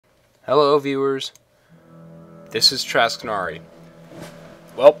Hello, viewers. This is Trasknari.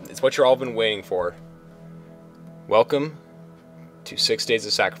 Well, it's what you're all been waiting for. Welcome to 6 Days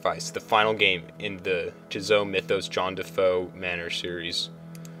of Sacrifice, the final game in the Jizo Mythos John Defoe Manor series.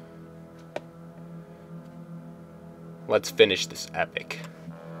 Let's finish this epic.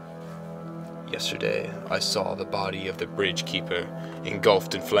 Yesterday, I saw the body of the bridge keeper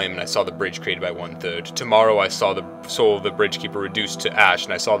engulfed in flame, and I saw the bridge created by 1/3. Tomorrow, I saw the soul of the bridge keeper reduced to ash,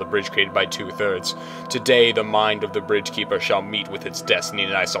 and I saw the bridge created by 2/3. Today, the mind of the bridge keeper shall meet with its destiny,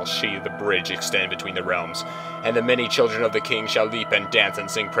 and I shall see the bridge extend between the realms. And the many children of the king shall leap and dance and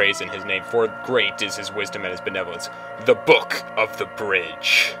sing praise in his name, for great is his wisdom and his benevolence. The Book of the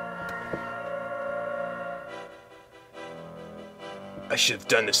Bridge. I should have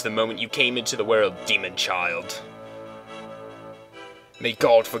done this the moment you came into the world, demon child. May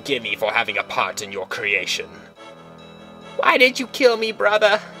God forgive me for having a part in your creation. Why did you kill me,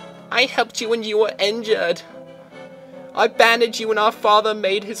 brother? I helped you when you were injured. I bandaged you when our father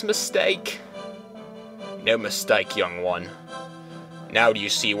made his mistake. No mistake, young one. Now do you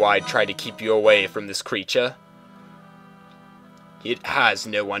see why I tried to keep you away from this creature? It has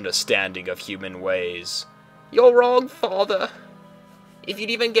no understanding of human ways. You're wrong, father. If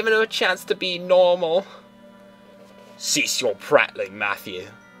you'd even given him a chance to be normal. Cease your prattling, Matthew.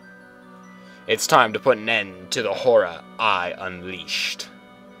 It's time to put an end to the horror I unleashed.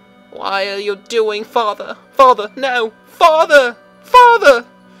 Why are you doing, father? Father, no! Father! Father!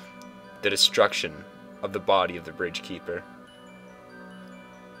 The destruction of the body of the bridge keeper.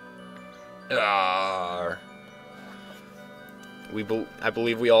 I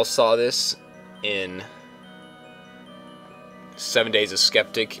believe we all saw this in 7 Days a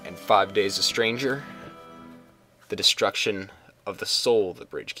Skeptic and 5 Days a Stranger. The destruction of the soul of the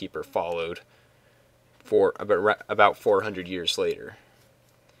bridge keeper followed for about 400 years later.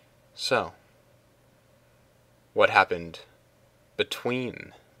 So, what happened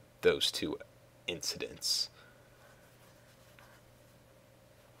between those two incidents?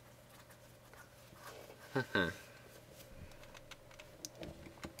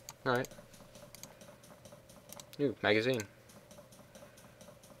 Alright. New magazine.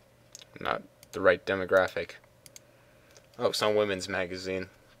 Not the right demographic. Oh, some women's magazine.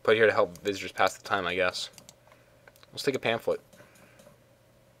 Put here to help visitors pass the time, I guess. Let's take a pamphlet.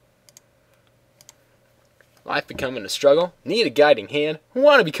 Life becoming a struggle? Need a guiding hand?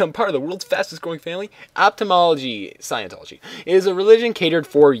 Want to become part of the world's fastest growing family? Ophthalmology, Scientology, is a religion catered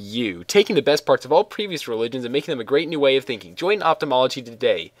for you, taking the best parts of all previous religions and making them a great new way of thinking. Join ophthalmology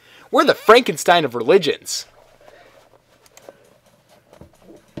today. We're the Frankenstein of religions.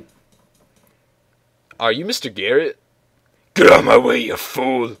 Are you Mr. Garrett? Get out of my way, you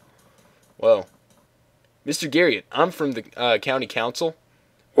fool! Well, Mr. Garrett, I'm from the county council.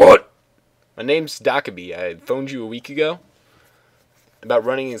 What? My name's Dockaby. I phoned you a week ago about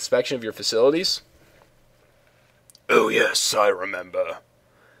running an inspection of your facilities. Oh yes, I remember.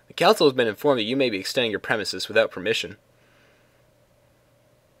 The council has been informed that you may be extending your premises without permission.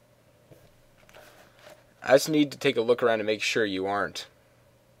 I just need to take a look around to make sure you aren't.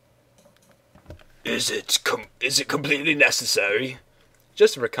 Is it completely necessary?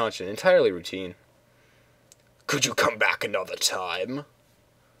 Just a precaution, entirely routine. Could you come back another time?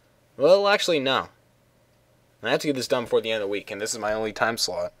 Well, actually, no. I have to get this done before the end of the week, and this is my only time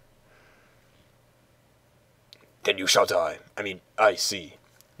slot. Then you shall die. I see.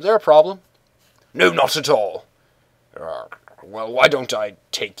 Is there a problem? No, not at all. Well, why don't I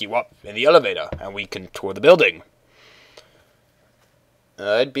take you up in the elevator, and we can tour the building?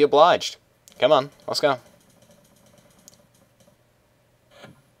 I'd be obliged. Come on, let's go.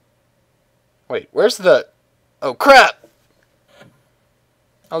 Wait, where's the... Oh, crap!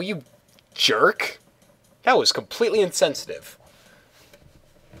 Oh, you jerk. That was completely insensitive.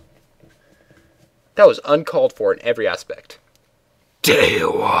 That was uncalled for in every aspect. Day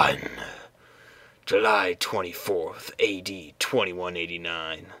 1. July 24th, AD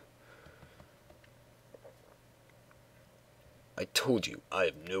 2189. I told you, I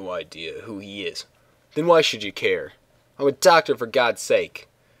have no idea who he is. Then why should you care? I'm a doctor, for God's sake.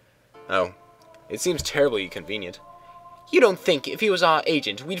 Oh, it seems terribly inconvenient. You don't think if he was our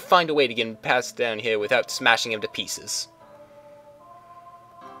agent, we'd find a way to get him passed down here without smashing him to pieces?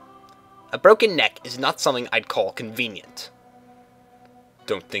 A broken neck is not something I'd call convenient.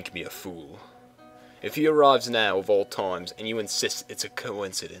 Don't think me a fool. If he arrives now of all times, and you insist it's a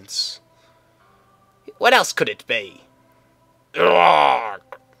coincidence. What else could it be?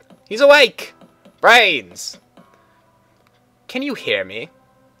 He's awake! Brains! Can you hear me?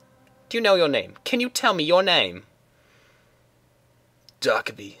 Do you know your name? Can you tell me your name?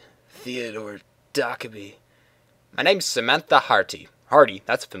 Dockaby, Theodore Dockaby. My name's Samantha Hardy. Hardy,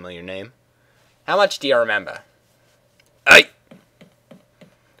 that's a familiar name. How much do you remember? Hey!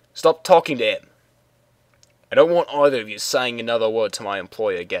 Stop talking to him. I don't want either of you saying another word till my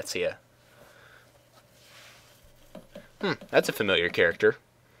employer gets here. That's a familiar character.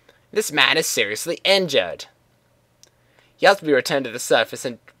 This man is seriously injured. He has to be returned to the surface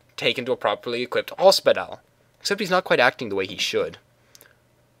and taken to a properly equipped hospital. Except he's not quite acting the way he should.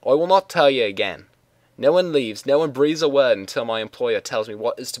 I will not tell you again. No one leaves, no one breathes a word until my employer tells me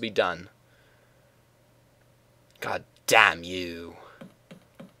what is to be done. God damn you.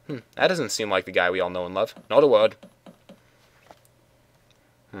 That doesn't seem like the guy we all know and love. Not a word.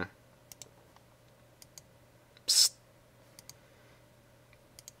 Psst.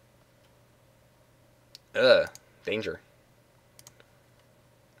 Danger.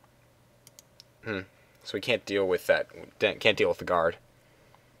 So we can't deal with that. Can't deal with the guard.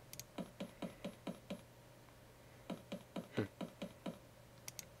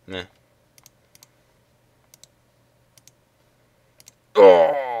 Meh.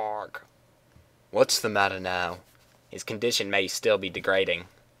 Ugh. What's the matter now? His condition may still be degrading.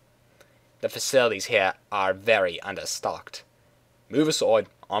 The facilities here are very understocked. Move aside.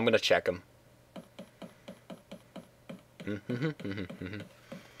 I'm gonna check him.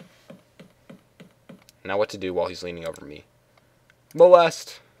 Now what to do while he's leaning over me?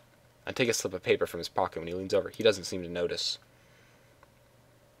 Molest! I take a slip of paper from his pocket when he leans over. He doesn't seem to notice.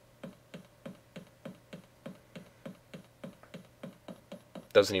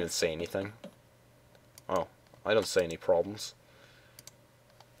 Doesn't even say anything. Oh, I don't say any problems.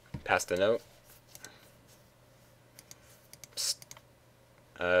 Pass the note. Psst.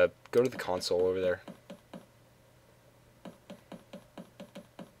 Go to the console over there.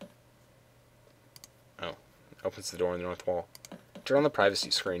 Oh, opens the door in the north wall. Turn on the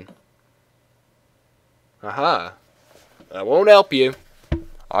privacy screen. Aha! That won't help you.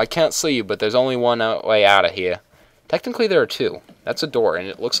 I can't see you, but there's only one way out of here. Technically there are two. That's a door, and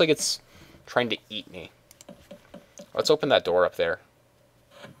it looks like it's trying to eat me. Let's open that door up there.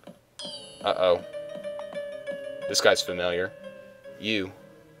 Uh-oh. This guy's familiar. You.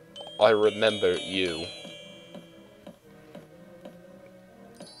 I remember you.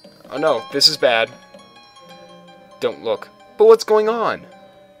 Oh no, this is bad. Don't look. But what's going on?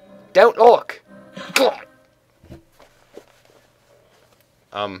 Don't look! God!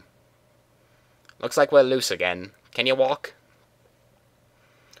 Looks like we're loose again. Can you walk?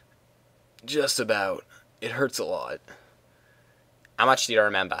 Just about. It hurts a lot. How much do you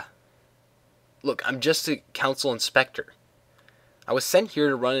remember? Look, I'm just a council inspector. I was sent here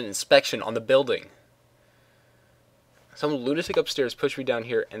to run an inspection on the building. Some lunatic upstairs pushed me down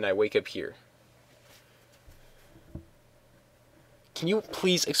here, and I wake up here. Can you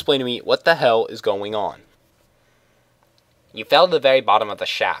please explain to me what the hell is going on? You fell to the very bottom of the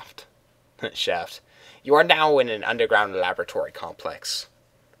shaft. Shaft. You are now in an underground laboratory complex.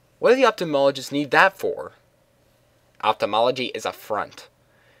 What do the ophthalmologists need that for? Ophthalmology is a front.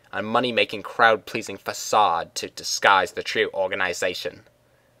 A money-making, crowd-pleasing facade to disguise the true organization.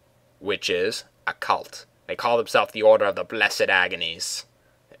 Which is a cult. They call themselves the Order of the Blessed Agonies.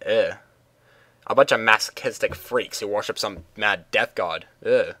 Ugh. A bunch of masochistic freaks who worship some mad death god.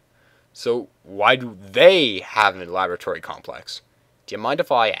 Ugh. So, why do they have a laboratory complex? Do you mind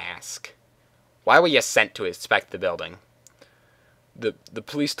if I ask? Why were you sent to inspect the building? The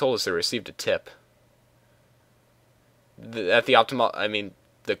police told us they received a tip. The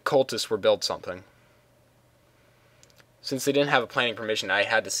cultists were built something. Since they didn't have a planning permission, I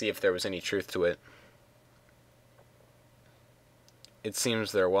had to see if there was any truth to it. It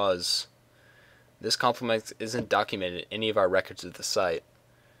seems there was. This complex isn't documented in any of our records of the site.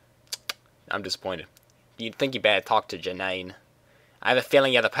 I'm disappointed. You'd think you better talk to Janine. I have a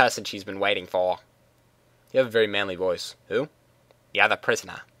feeling you're the person she's been waiting for. You have a very manly voice. Who? The other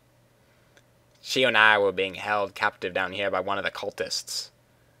prisoner. She and I were being held captive down here by one of the cultists.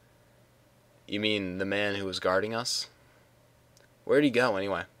 You mean the man who was guarding us? Where'd he go,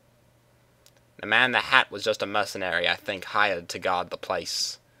 anyway? The man in the hat was just a mercenary, I think, hired to guard the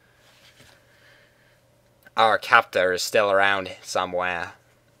place. Our captor is still around somewhere.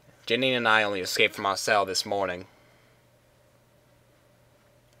 Janine and I only escaped from our cell this morning.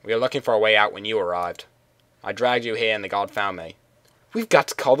 We were looking for a way out when you arrived. I dragged you here and the guard found me. We've got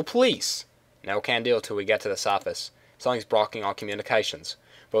to call the police. No can do till we get to the surface. Something's blocking our communications.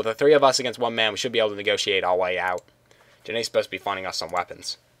 But with the three of us against one man, we should be able to negotiate our way out. Janine's supposed to be finding us some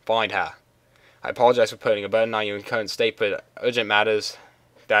weapons. Find her. I apologize for putting a burden on you in current state, but I have urgent matters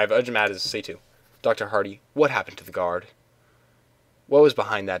to see to. Dr. Hardy, what happened to the guard? What was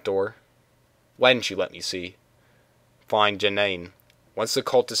behind that door? Why didn't you let me see? Fine, Janine. Once the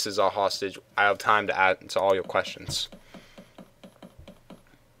cultist is our hostage, I have time to answer all your questions.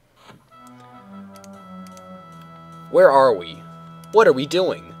 Where are we? What are we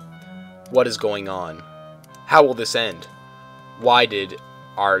doing? What is going on? How will this end? Why did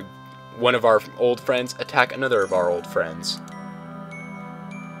one of our old friends attack another of our old friends?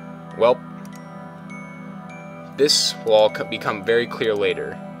 Well, this will all become very clear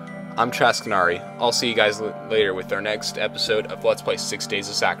later. I'm Trascanari. I'll see you guys later with our next episode of Let's Play 6 Days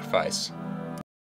of Sacrifice.